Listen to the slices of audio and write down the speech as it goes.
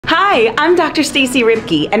Hi, I'm Dr. Stacy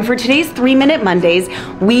Ribke, and for today's 3-Minute Mondays,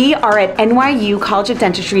 we are at NYU College of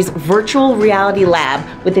Dentistry's Virtual Reality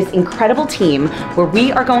Lab with this incredible team where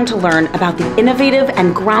we are going to learn about the innovative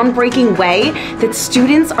and groundbreaking way that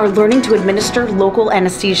students are learning to administer local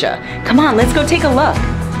anesthesia. Come on, let's go take a look.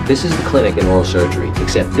 This is the clinic in oral surgery,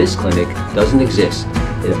 except this clinic doesn't exist.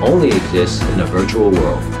 It only exists in a virtual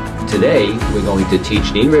world. Today, we're going to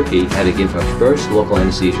teach Dean Ribke how to give her first local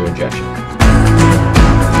anesthesia injection.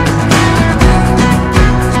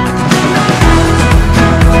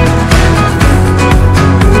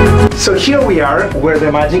 So here we are, where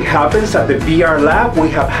the magic happens at the VR lab. We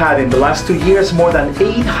have had in the last 2 years more than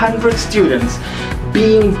 800 students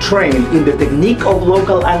being trained in the technique of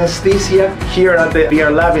local anesthesia here at the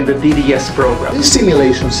VR lab in the DDS program. This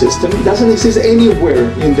simulation system doesn't exist anywhere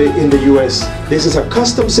in the US. This is a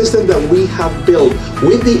custom system that we have built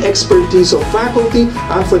with the expertise of faculty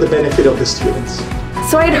and for the benefit of the students.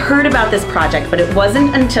 So I'd heard about this project, but it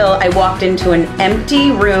wasn't until I walked into an empty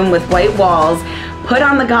room with white walls, put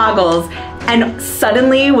on the goggles, and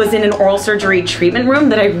suddenly was in an oral surgery treatment room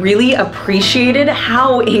that I really appreciated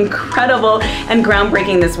how incredible and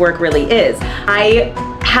groundbreaking this work really is. I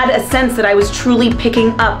had a sense that I was truly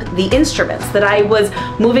picking up the instruments, that I was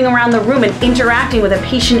moving around the room and interacting with a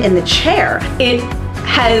patient in the chair. It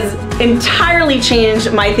has entirely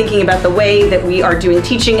changed my thinking about the way that we are doing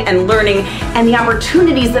teaching and learning and the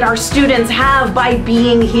opportunities that our students have by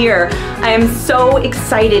being here. I am so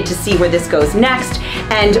excited to see where this goes next,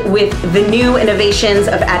 and with the new innovations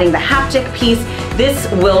of adding the haptic piece,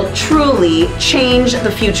 this will truly change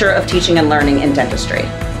the future of teaching and learning in dentistry.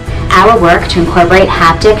 Our work to incorporate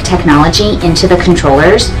haptic technology into the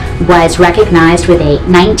controllers was recognized with a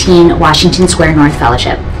 19 Washington Square North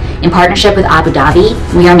Fellowship. In partnership with Abu Dhabi,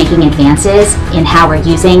 we are making advances in how we're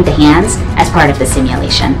using the hands as part of the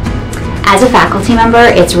simulation. As a faculty member,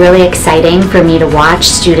 it's really exciting for me to watch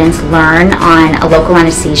students learn on a local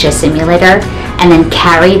anesthesia simulator and then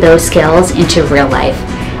carry those skills into real life.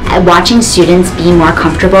 Watching students be more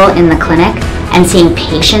comfortable in the clinic and seeing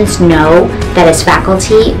patients know that as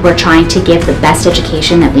faculty, we're trying to give the best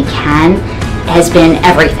education that we can has been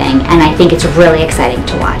everything, and I think it's really exciting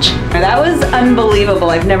to watch. That was unbelievable.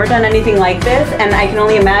 I've never done anything like this, and I can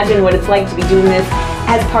only imagine what it's like to be doing this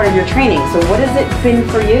as part of your training. So what has it been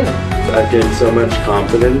for you? I gained so much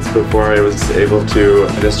confidence before I was able to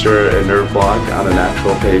administer a nerve block on an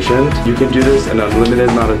actual patient. You can do this an unlimited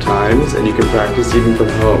amount of times, and you can practice even from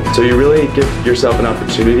home. So you really give yourself an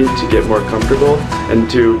opportunity to get more comfortable and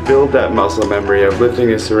to build that muscle memory of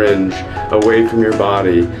lifting a syringe away from your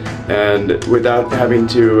body and without having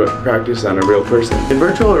to practice on a real person. In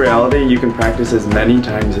virtual reality, you can practice as many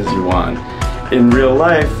times as you want. In real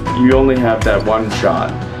life, you only have that one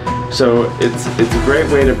shot. So it's a great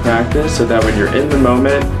way to practice so that when you're in the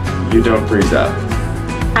moment, you don't freeze up.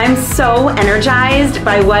 I'm so energized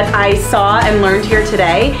by what I saw and learned here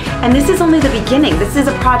today, and this is only the beginning. This is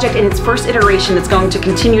a project in its first iteration that's going to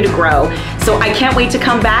continue to grow. So I can't wait to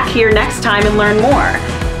come back here next time and learn more.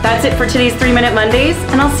 That's it for today's 3-Minute Mondays,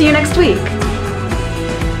 and I'll see you next week.